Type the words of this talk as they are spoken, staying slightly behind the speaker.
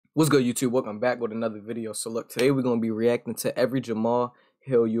What's good, YouTube? Welcome back with another video. So look, today we're going to be reacting to every Jamal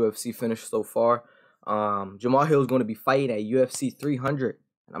Hill UFC finish so far. Jamal Hill is going to be fighting at UFC 300.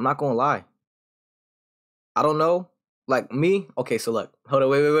 And I'm not going to lie. I don't know. Like me. Okay, so look. Hold on.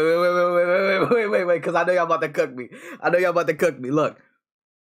 Wait. Because I know y'all about to cook me. Look.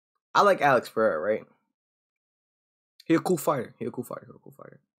 I like Alex Pereira, right? He a cool fighter.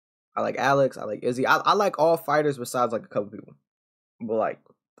 I like Alex. I like Izzy. I like all fighters besides like a couple people. But like,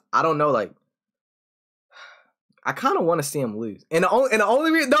 I don't know, like, I kind of want to see him lose. And the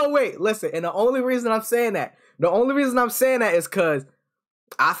only reason, no, wait, listen. And the only reason I'm saying that, is because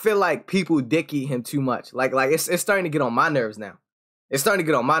I feel like people dick eat him too much. Like it's starting to get on my nerves now.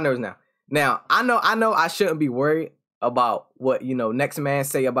 Now, I know I shouldn't be worried about what, next man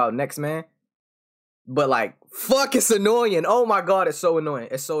say about next man. But like, fuck, it's annoying. Oh my God, it's so annoying.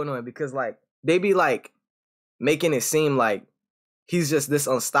 Because like, they be like making it seem like he's just this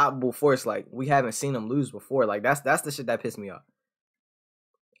unstoppable force. Like, we haven't seen him lose before. Like, that's the shit that pissed me off.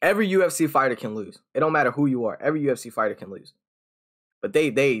 Every UFC fighter can lose. It don't matter who you are. Every UFC fighter can lose. But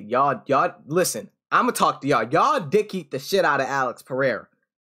y'all listen. I'm gonna talk to y'all. Y'all dick eat the shit out of Alex Pereira.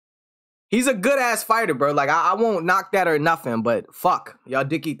 He's a good ass fighter, bro. Like, I won't knock that or nothing. But fuck, y'all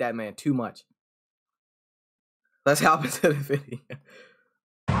dick eat that man too much. Let's hop into the video.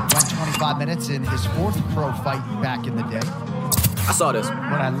 Went 25 minutes in his fourth pro fight back in the day. I saw this.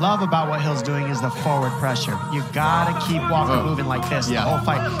 What I love about what Hill's doing is the forward pressure. You gotta keep Walker moving like this the whole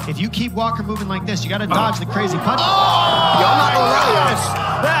fight. If you keep Walker moving like this, you gotta dodge the crazy punch. Yo, I'm not gonna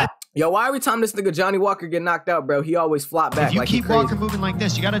lie, yo, why every time this nigga Johnny Walker get knocked out, bro, he always flop back? If you like keep Walker moving like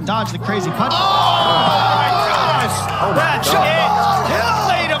this, you gotta dodge the crazy punch. Oh my gosh! Oh my God! Hill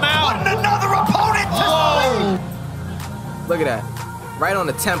laid him out. What another opponent to Look at that. Right on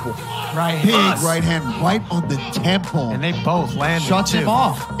the temple. Right, big right hand right on the temple. And they both landed. Shuts him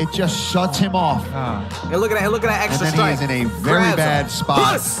off. It just shuts him off. And look at that extra strike. And then he is in a very bad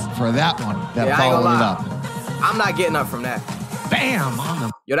spot for that one. That followed it up. I'm not getting up from that. Bam! On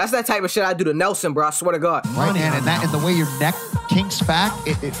them. Yo, that's that type of shit I do to Nelson, bro. I swear to God. Right hand, and the way your neck kinks back,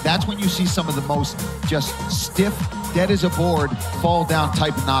 that's when you see some of the most just stiff, dead as a board, fall down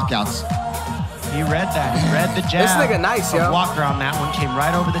type of knockouts. He read that. He read the jab. This nigga nice, yo. Walker on that one came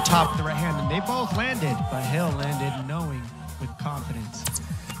right over the top of the right hand, and they both landed. But Hill landed knowing with confidence.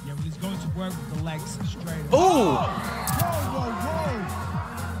 Yeah, when he's going to work with the legs straight. Ooh! Whoa.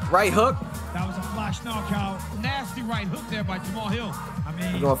 Right hook. That was a flash knockout. Nasty right hook there by Jamal Hill. I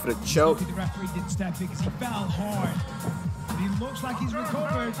mean, going for the choke. The referee didn't step in because he fell hard. But he looks like he's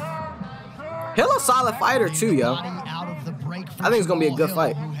recovered. Hill a solid fighter too, yo. I think it's gonna be a good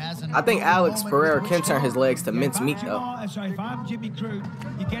fight. I think Alex Pereira can turn his legs to mince meat, though. Sorry, if I'm Jimmy Preux,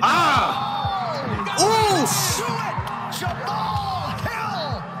 you get Ooh! Jamal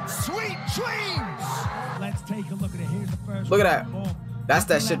Hill! Sweet dreams! Let's take a look at it. Here's the first. Look at that. That's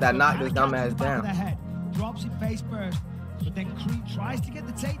that shit that knocked this dumbass down. Drops it face first, but then Creed tries to get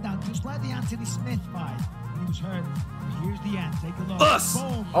the takedown, just like the Anthony Smith fight. He was hurt. Here's the end. Take a look.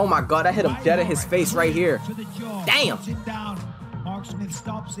 Boom. Oh my God, that hit him dead in his face right here. Damn. Mark Smith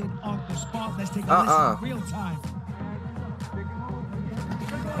stops it on the spot. Let's take a listen real time.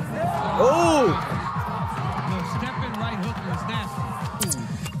 Ooh. The step in right hook was nasty.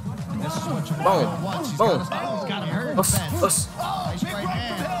 This is what Jamal wants. He's got to hurt his fence. Nice right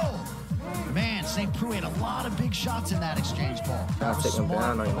hand. Man, St. Preux had a lot of big shots in that exchange ball. That was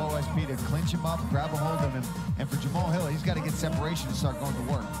smart of OSP to clinch him up, grab a hold of him. And for Jamal Hill, he's got to get separation and start going to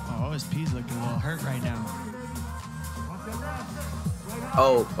work. Oh, OSP's looking a little hurt right now.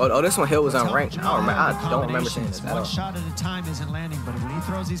 Oh, this one Hill was unranked. I don't remember seeing this at all. One shot at a time isn't landing, but when he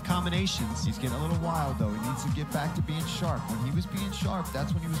throws these combinations, he's getting a little wild, though. He needs to get back to being sharp. When he was being sharp,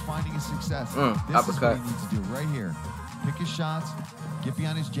 that's when he was finding his success. This uppercut. Is what he needs to do right here. Pick his shots, get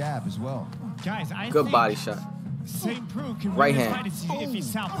behind his jab as well. Guys, good body shot. St. Preux can right hand. If he's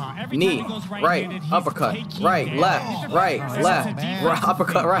southpaw. Knee, right, uppercut, right, left, right,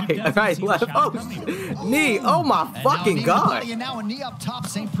 uppercut, right, left. Oh, knee. Oh my fucking God.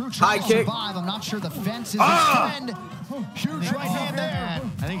 High kick. I'm not sure the fence is his friend. Huge right hand there.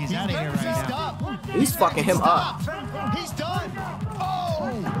 I think he's out of here right now. He's fucking him up. He's done. Oh,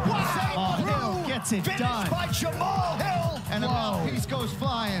 Hill gets it done. By Jamal Hill. And a mouthpiece goes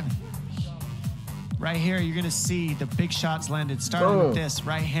flying. Right here, you're going to see the big shots landed, starting with this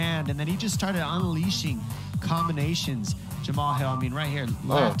right hand, and then he just started unleashing combinations. Jamal Hill, I mean, right here,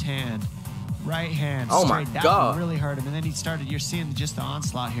 left hand, right hand. Oh my straight. That God. really hurt him. And then he started, you're seeing just the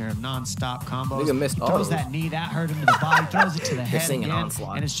onslaught here of non-stop combos. Nigga missed he all throws those. that knee, that hurt him to the body, throws it to the head singing again.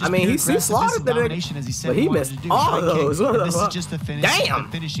 onslaught. And it's just I mean, he slaughtered the domination, as he said but he wanted missed to do. all High of those. kick. What the This fuck? is just the finish. Damn. The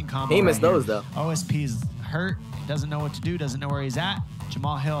finishing combo. He missed right those, here. though. OSP is hurt, doesn't know what to do, doesn't know where he's at.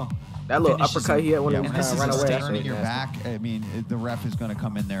 Jamal Hill. That little finishes uppercut him. he had when he was and trying this to is run a away. That turning shit your was nasty. back. I mean, the ref is going to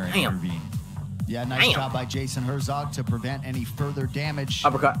come in there and Damn. intervene. Yeah, nice Damn. job by Jason Herzog to prevent any further damage.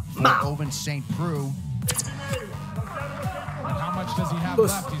 Uppercut. For Nah. Ovince St. Preux. And how much does he have Ooh.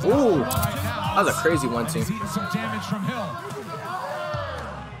 left? He's Ooh. got right now. That was a crazy one, And too. he's eating some damage from Hill.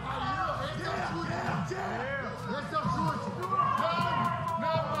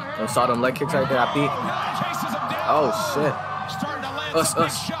 I saw them leg kicks right there. I peeked. Chases him down. Oh, shit. Starting to land Us, some big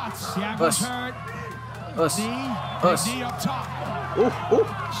us. shots. Us. Thiago's hurt. Us. Big Us. knee up top. Ooh, ooh,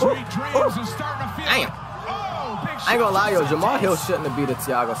 Sweet ooh, dreams ooh. is starting to feel Damn. it. Oh, big I ain't gonna lie, yo, shot. Jamal Hill shouldn't have beat a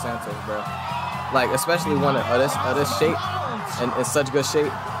Thiago Santos, bro. Like, especially one of this shape and in such good shape.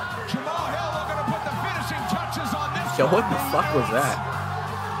 Jamal Hill looking to put the finishing touches on this. Yo, what the fuck was that?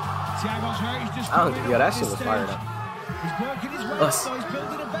 Thiago's hurt. He's just I don't think, yo, that shit was fired up. He's working his way Us. so he's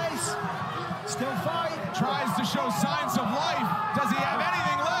building a base. Still fighting. Tries to show signs of life. Does he have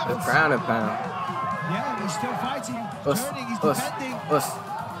anything The left? ground and pound. Yeah, he's still fighting. Us, Turning, he's us, defending. us.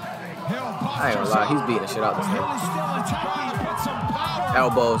 Hill I ain't gonna lie, he's beating the shit out this Hill thing. is still attacking. Put some power.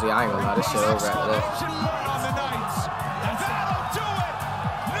 Elbows, yeah, I ain't gonna lie, this shit over after that. Explosion on the nights. That'll do it.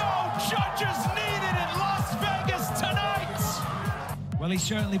 No judges needed in Las Vegas tonight. Well, he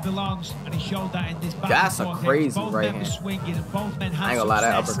certainly belongs, and he showed that in this battle. That's a crazy both right men were hand. swinging, and both men had I ain't gonna lie,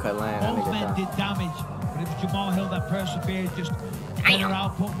 that success. uppercut land, that Both nigga men down. did damage, but it was Jamal Hill that persevered, just better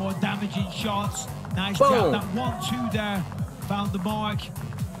output, more damaging shots. Nice Boom. job. That 1-2 there found the mark.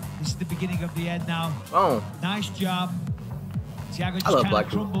 This is the beginning of the end now. Boom. Nice job. Thiago just love kind black of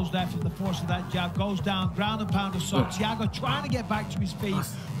people. crumbles there from the force of that jab. Goes down, ground and pound assault. Thiago trying to get back to his feet,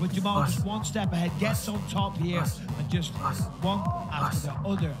 but Jamal just one step ahead, gets on top here, and just one after the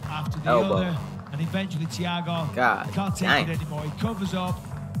other, after the Elbow. other. And eventually Thiago God can't take dang. it anymore. He covers up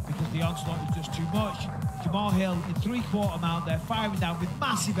because the onslaught is just too much. Jamal Hill in three-quarter mount there, firing down with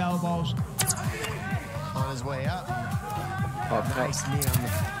massive elbows. On his way up. Okay. Nice knee on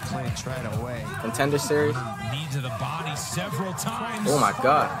the clinch right away. Contender series. Knee to the body several times. Oh my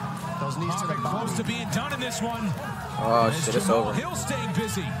god. Those knees to the Close body. to being done in this one. Oh As shit, it's Jamal over. Hill staying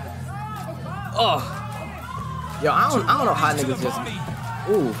busy. Oh. Yo, I don't know how Knees to niggas the just. body.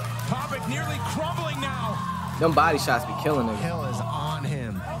 Ooh. Popic nearly crumbling now. Them body shots be killing niggas. Hill is on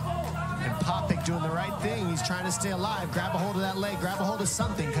him. And Popic doing the right thing. He's trying to stay alive. Grab a hold of that leg. Grab a hold of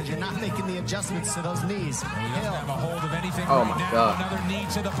something because you're not making the adjustments to those knees. He doesn't Hill. have a hold of anything Oh right my now. God. Another knee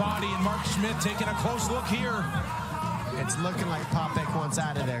to the body, and Mark Schmidt taking a close look here. It's looking like Popic wants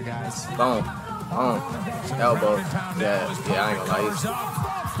out of there, guys. Boom. Boom. Elbow. Ground and pound now Yeah, as yeah, I ain't Popic gonna lie. covers up.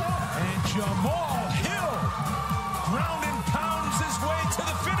 And Jamal Hill ground and pounds his way to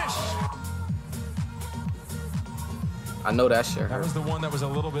the finish. I know that shit That hurt. was the one that was a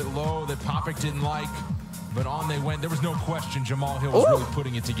little bit low that Popic didn't like, but on they went. There was no question Jamal Hill was Ooh. really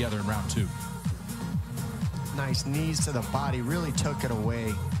putting it together in round two. Nice knees to the body. Really took it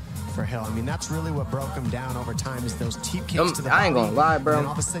away for Hill. I mean, that's really what broke him down over time is those teep kicks to the body. I ain't gonna lie, bro. And then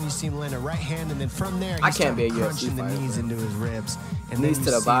all of a sudden you see him land a right hand, and then from there I he can't be a started UFC crunching the fighter, knees bro. into his ribs. And Knees then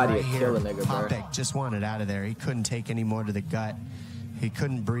to you the see body right will here, kill a nigga, bro. Popic just wanted out of there. He couldn't take any more to the gut. He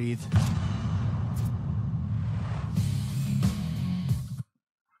couldn't breathe.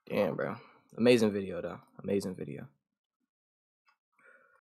 Damn, bro. Amazing video, though. Amazing video.